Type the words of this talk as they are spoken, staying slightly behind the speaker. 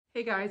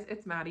Hey guys,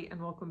 it's Maddie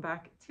and welcome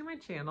back to my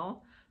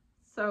channel.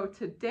 So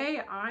today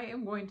I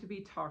am going to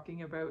be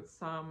talking about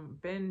some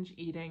binge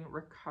eating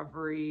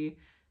recovery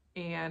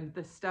and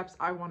the steps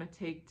I want to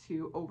take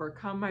to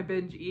overcome my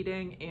binge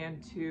eating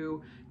and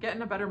to get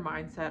in a better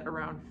mindset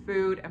around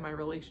food and my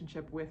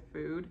relationship with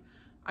food.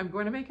 I'm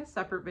going to make a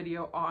separate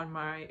video on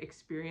my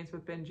experience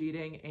with binge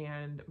eating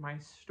and my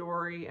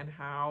story and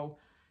how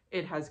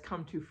it has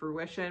come to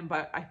fruition,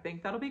 but I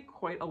think that'll be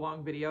quite a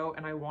long video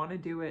and I want to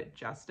do it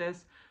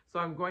justice. So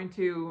I'm going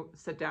to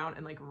sit down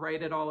and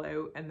write it all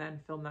out and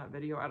then film that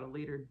video at a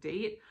later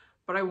date.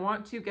 But I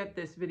want to get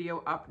this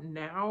video up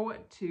now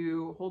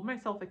to hold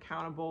myself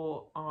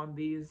accountable on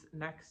these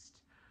next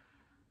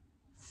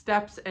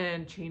steps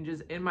and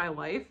changes in my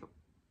life.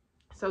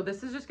 So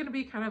this is just going to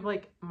be kind of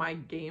like my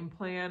game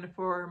plan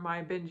for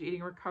my binge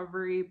eating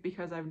recovery,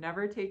 because I've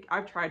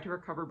tried to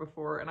recover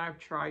before and I've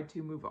tried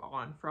to move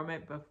on from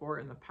it before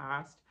in the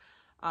past.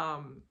 I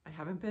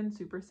haven't been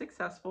super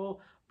successful,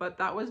 but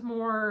that was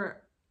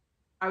more,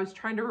 I was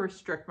trying to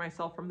restrict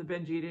myself from the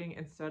binge eating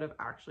instead of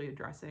actually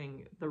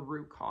addressing the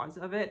root cause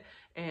of it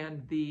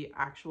and the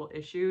actual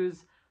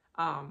issues,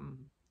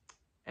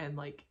 and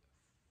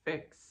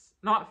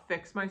not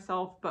fix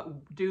myself,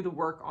 but do the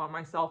work on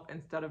myself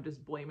instead of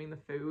just blaming the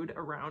food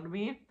around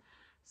me.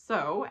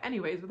 So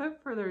anyways,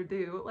 without further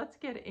ado, let's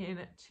get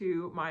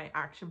into my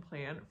action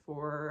plan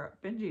for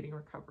binge eating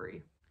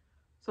recovery.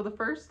 So the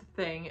first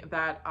thing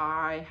that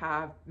I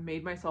have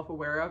made myself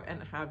aware of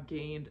and have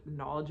gained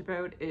knowledge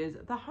about is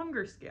the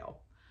hunger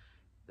scale.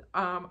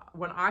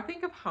 When I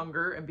think of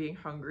hunger and being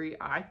hungry,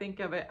 I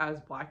think of it as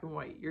black and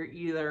white. You're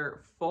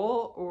either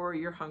full or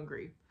you're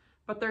hungry.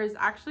 But there's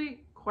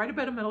actually quite a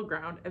bit of middle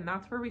ground, and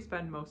that's where we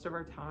spend most of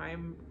our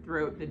time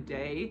throughout the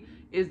day,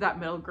 is that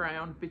middle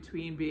ground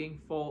between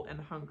being full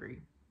and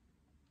hungry.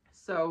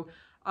 So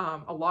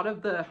a lot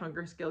of the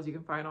hunger scales you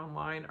can find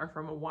online are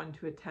from a 1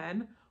 to a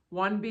 10.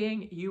 1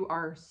 being you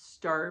are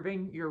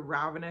starving, you're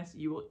ravenous,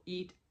 you will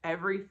eat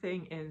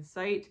everything in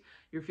sight,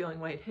 you're feeling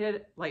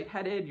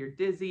lightheaded, you're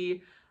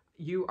dizzy,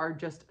 you are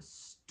just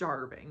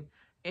starving.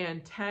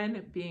 And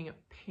 10 being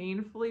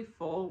painfully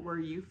full, where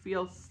you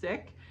feel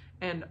sick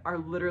and are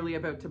literally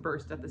about to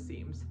burst at the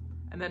seams.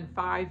 And then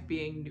 5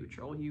 being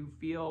neutral, you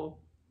feel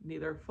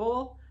neither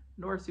full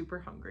nor super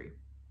hungry.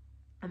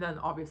 And then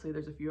obviously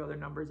there's a few other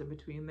numbers in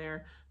between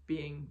there,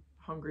 being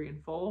hungry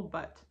and full,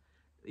 but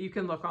you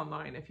can look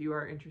online if you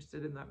are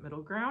interested in that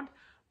middle ground.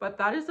 But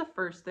that is the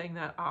first thing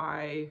that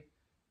I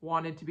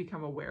wanted to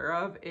become aware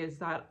of, is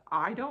that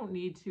I don't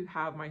need to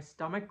have my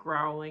stomach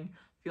growling,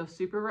 feel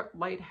super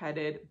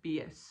lightheaded,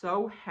 be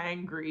so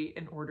hangry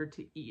in order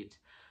to eat.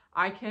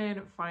 I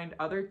can find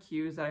other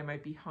cues that I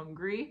might be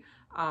hungry.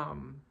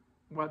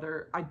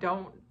 Whether I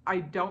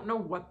don't know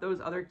what those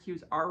other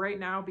cues are right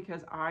now,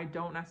 because I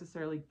don't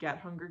necessarily get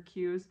hunger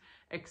cues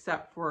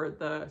except for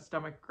the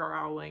stomach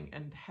growling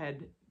and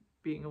head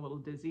being a little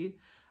dizzy.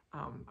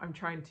 I'm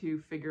trying to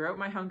figure out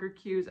my hunger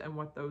cues and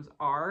what those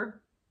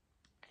are.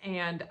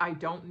 And I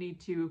don't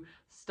need to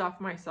stuff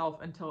myself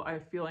until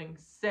I'm feeling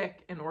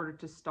sick in order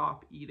to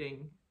stop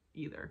eating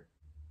either.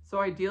 So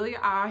ideally,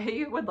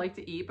 I would like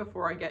to eat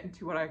before I get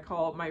into what I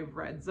call my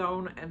red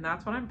zone, and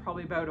that's when I'm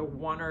probably about a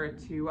 1 or a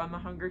 2 on the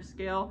hunger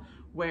scale,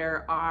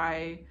 where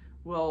I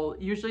will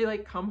usually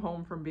come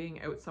home from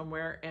being out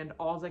somewhere and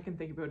all I can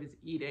think about is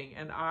eating,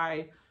 and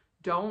I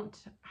don't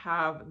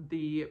have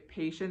the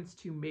patience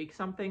to make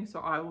something, so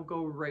I will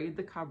go raid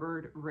the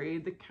cupboard,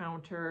 raid the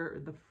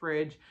counter, the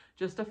fridge,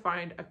 just to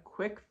find a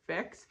quick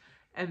fix.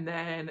 And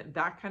then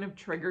that kind of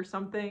triggers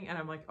something and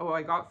I'm like, oh,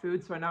 I got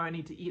food, so now I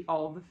need to eat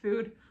all of the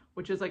food,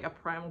 which is like a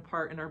primal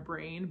part in our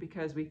brain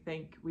because we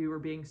think we were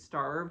being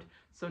starved.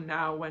 So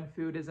now when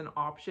food is an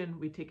option,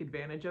 we take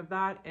advantage of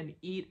that and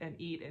eat and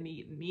eat and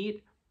eat and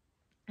eat.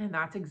 And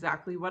that's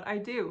exactly what I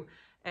do.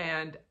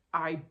 And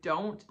I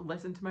don't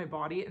listen to my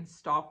body and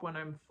stop when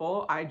I'm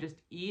full. I just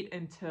eat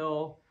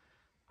until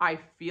I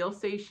feel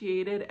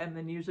satiated, and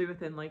then usually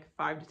within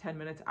 5 to 10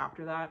 minutes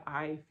after that,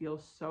 I feel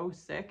so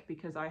sick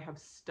because I have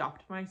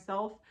stuffed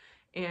myself.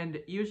 And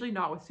usually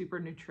not with super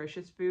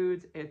nutritious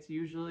foods. It's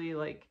usually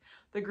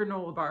the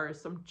granola bars,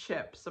 some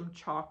chips, some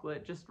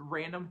chocolate, just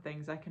random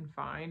things I can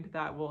find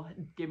that will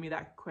give me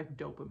that quick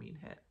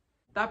dopamine hit.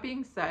 That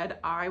being said,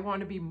 I want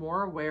to be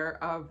more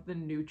aware of the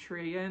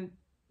nutritional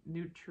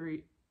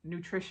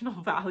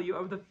value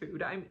of the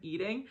food I'm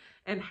eating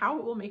and how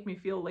it will make me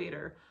feel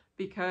later.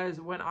 Because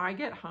when I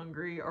get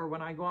hungry or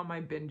when I go on my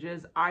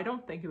binges, I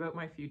don't think about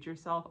my future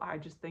self. I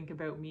just think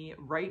about me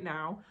right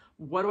now.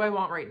 What do I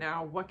want right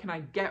now? What can I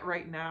get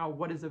right now?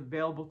 What is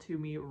available to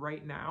me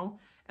right now?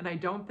 And I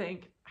don't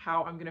think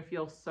how I'm gonna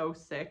feel so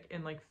sick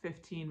in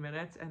 15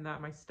 minutes and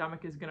that my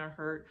stomach is gonna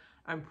hurt.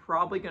 I'm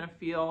probably gonna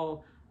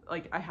feel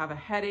like I have a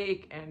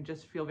headache and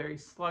just feel very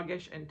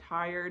sluggish and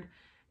tired.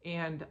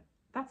 And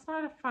that's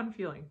not a fun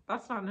feeling.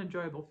 That's not an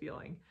enjoyable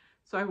feeling.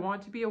 So I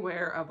want to be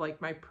aware of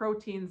my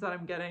proteins that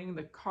I'm getting,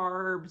 the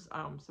carbs,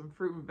 some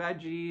fruit and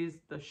veggies,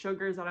 the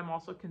sugars that I'm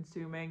also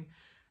consuming,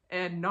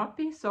 and not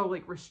be so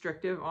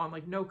restrictive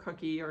on no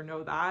cookie or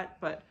no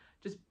that, but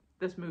just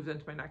this moves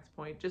into my next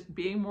point, just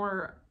being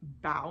more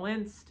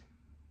balanced.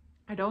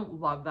 I don't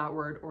love that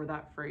word or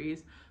that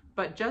phrase,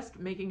 but just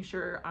making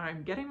sure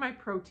I'm getting my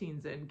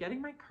proteins in,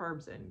 getting my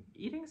carbs in,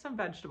 eating some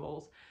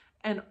vegetables,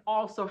 and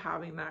also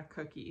having that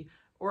cookie,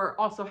 or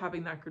also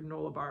having that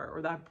granola bar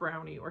or that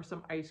brownie or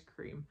some ice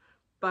cream.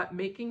 But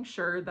making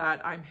sure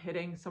that I'm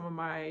hitting some of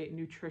my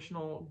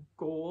nutritional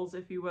goals,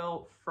 if you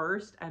will,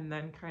 first, and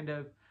then kind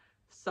of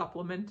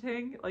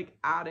supplementing, like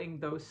adding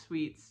those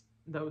sweets,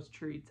 those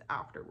treats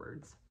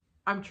afterwards.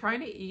 I'm trying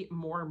to eat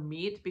more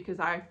meat because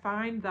I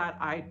find that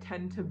I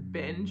tend to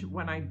binge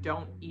when I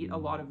don't eat a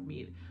lot of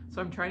meat. So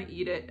I'm trying to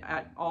eat it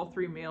at all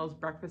 3 meals,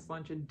 breakfast,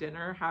 lunch, and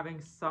dinner,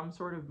 having some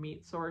sort of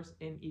meat source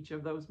in each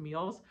of those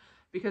meals,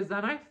 because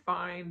then I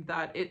find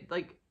that it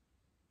like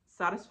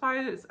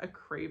satisfies a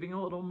craving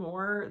a little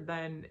more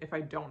than if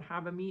I don't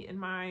have a meat in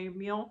my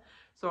meal.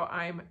 So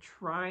I'm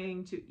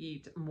trying to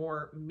eat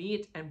more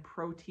meat and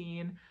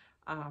protein.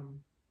 And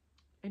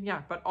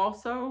yeah, but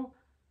also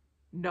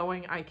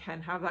knowing I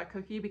can have that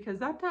cookie, because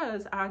that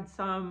does add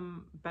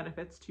some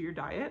benefits to your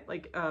diet,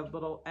 like a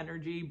little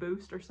energy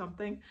boost or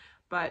something.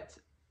 But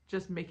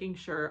just making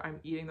sure I'm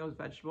eating those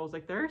vegetables.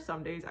 Like there are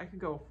some days I could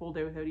go a full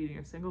day without eating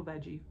a single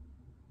veggie.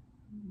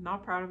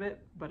 Not proud of it,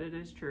 but it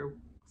is true.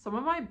 Some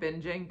of my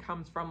binging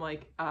comes from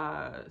like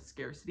a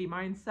scarcity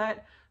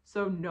mindset.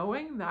 So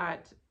knowing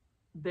that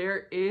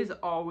there is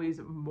always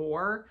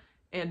more,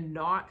 and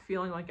not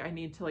feeling like I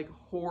need to like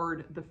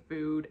hoard the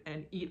food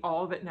and eat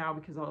all of it now,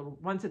 because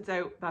once it's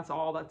out, that's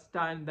all, that's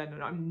done,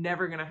 then I'm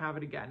never gonna have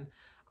it again.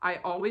 I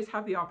always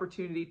have the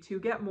opportunity to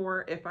get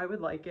more if I would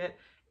like it,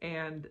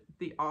 and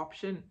the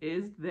option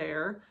is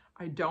there.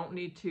 I don't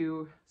need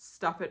to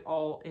stuff it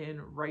all in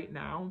right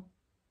now.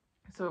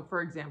 So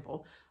for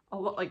example, a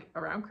lot like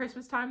around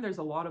Christmas time, there's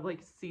a lot of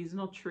like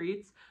seasonal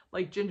treats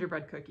like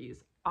gingerbread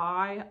cookies.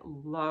 I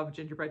love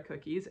gingerbread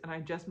cookies, and I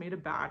just made a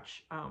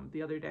batch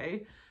the other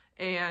day.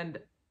 And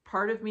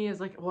part of me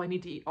is like, well, I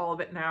need to eat all of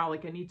it now.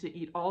 Like I need to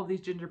eat all of these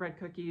gingerbread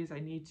cookies. I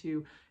need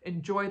to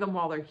enjoy them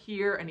while they're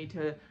here. I need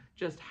to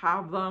just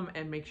have them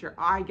and make sure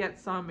I get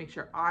some, make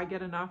sure I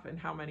get enough and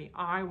how many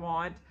I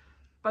want.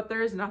 But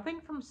there's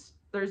nothing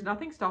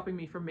stopping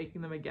me from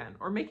making them again,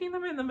 or making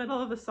them in the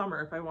middle of the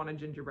summer if I want a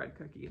gingerbread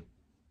cookie.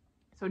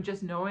 So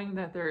just knowing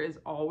that there is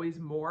always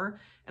more,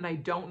 and I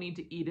don't need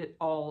to eat it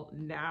all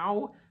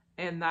now,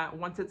 and that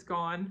once it's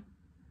gone,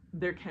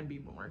 there can be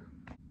more.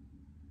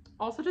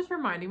 Also just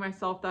reminding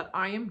myself that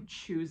I am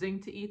choosing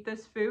to eat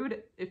this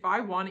food. If I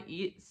want to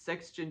eat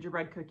 6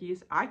 gingerbread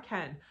cookies, I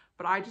can,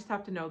 but I just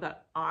have to know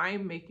that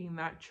I'm making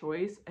that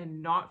choice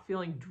and not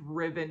feeling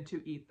driven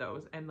to eat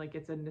those and like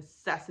it's a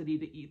necessity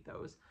to eat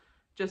those.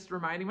 Just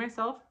reminding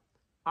myself,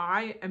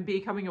 I am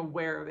becoming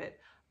aware of it.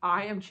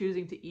 I am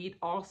choosing to eat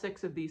all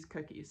 6 of these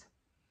cookies.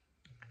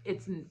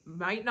 It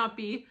might not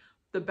be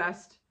the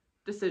best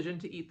decision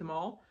to eat them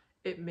all.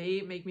 It may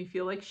make me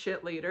feel like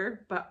shit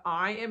later, but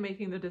I am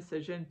making the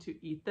decision to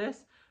eat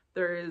this.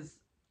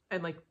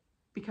 And like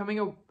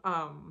becoming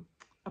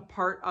a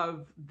part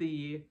of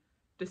the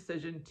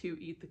decision to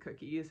eat the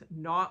cookies,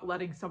 not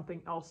letting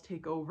something else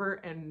take over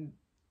and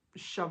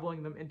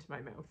shoveling them into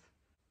my mouth.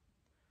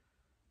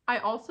 I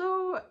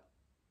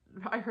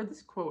heard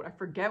this quote, I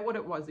forget what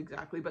it was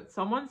exactly, but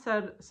someone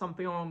said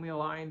something along the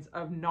lines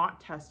of not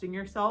testing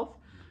yourself.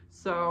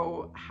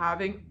 So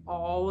having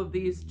all of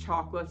these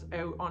chocolates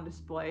out on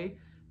display,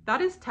 that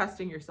is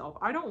testing yourself.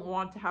 I don't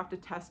want to have to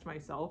test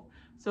myself.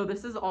 So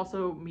this is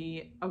also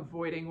me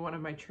avoiding one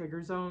of my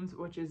trigger zones,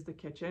 which is the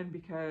kitchen,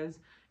 because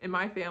in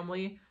my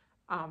family,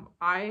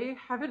 I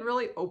haven't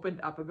really opened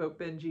up about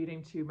binge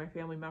eating to my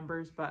family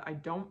members, but I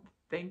don't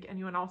think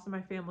anyone else in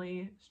my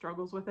family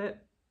struggles with it.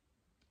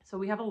 So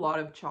we have a lot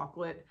of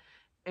chocolate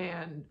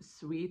and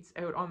sweets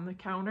out on the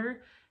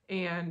counter,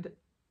 and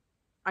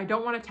I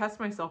don't want to test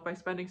myself by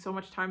spending so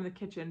much time in the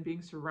kitchen,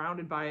 being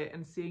surrounded by it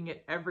and seeing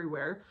it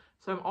everywhere.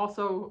 So I'm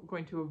also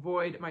going to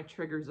avoid my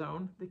trigger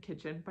zone, the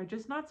kitchen, by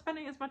just not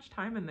spending as much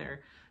time in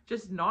there.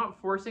 Just not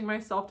forcing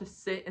myself to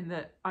sit in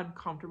the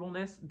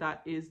uncomfortableness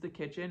that is the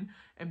kitchen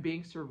and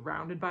being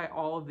surrounded by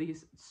all of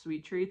these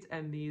sweet treats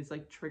and these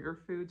like trigger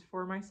foods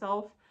for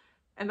myself.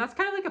 And that's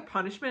kind of like a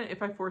punishment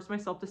if I force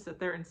myself to sit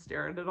there and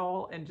stare at it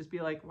all and just be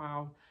like,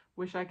 wow,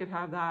 wish I could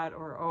have that,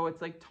 or oh,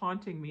 it's like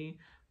taunting me.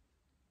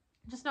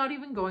 Just not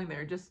even going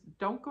there. Just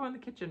don't go in the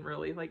kitchen,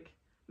 really. Like,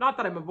 not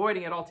that I'm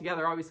avoiding it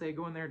altogether. Obviously, I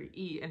go in there to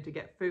eat and to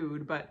get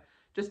food, but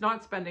just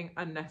not spending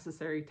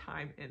unnecessary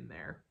time in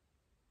there.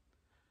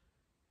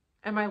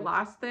 And my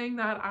last thing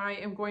that I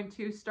am going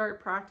to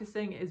start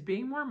practicing is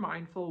being more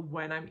mindful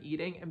when I'm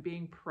eating and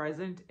being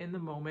present in the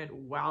moment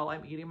while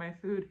I'm eating my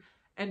food,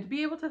 and to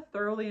be able to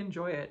thoroughly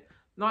enjoy it.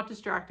 Not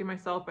distracting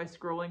myself by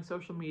scrolling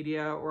social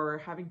media or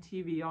having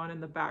TV on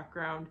in the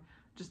background.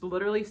 Just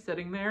literally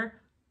sitting there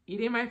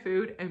eating my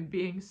food and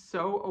being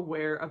so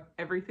aware of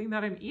everything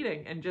that I'm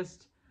eating and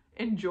just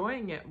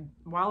enjoying it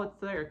while it's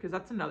there. Because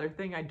that's another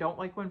thing. I don't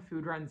like when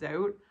food runs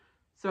out.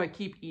 So I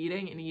keep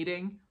eating and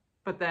eating,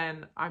 but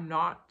then I'm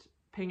not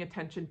paying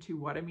attention to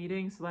what I'm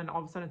eating. So then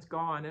all of a sudden it's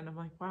gone and I'm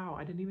like, wow,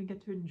 I didn't even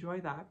get to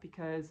enjoy that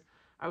because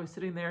I was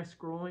sitting there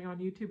scrolling on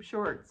YouTube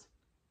Shorts.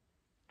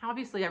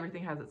 Obviously,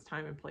 everything has its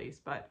time and place,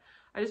 but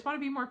I just want to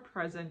be more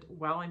present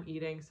while I'm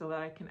eating so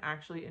that I can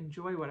actually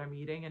enjoy what I'm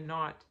eating and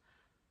not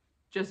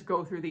just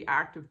go through the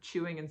act of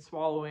chewing and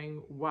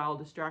swallowing while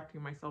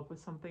distracting myself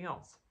with something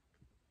else.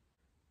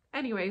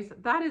 Anyways,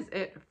 that is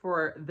it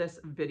for this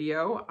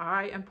video.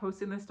 I am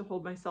posting this to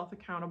hold myself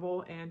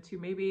accountable and to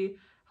maybe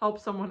help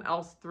someone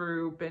else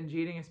through binge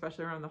eating,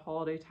 especially around the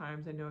holiday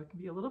times. I know it can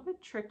be a little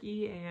bit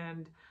tricky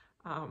and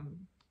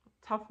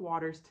tough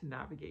waters to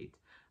navigate.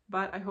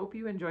 But I hope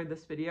you enjoyed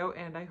this video,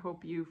 and I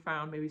hope you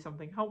found maybe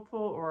something helpful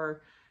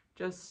or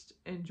just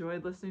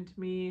enjoyed listening to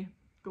me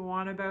go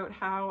on about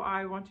how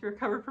I want to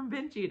recover from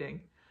binge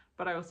eating.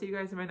 But I will see you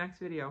guys in my next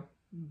video.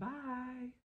 Bye!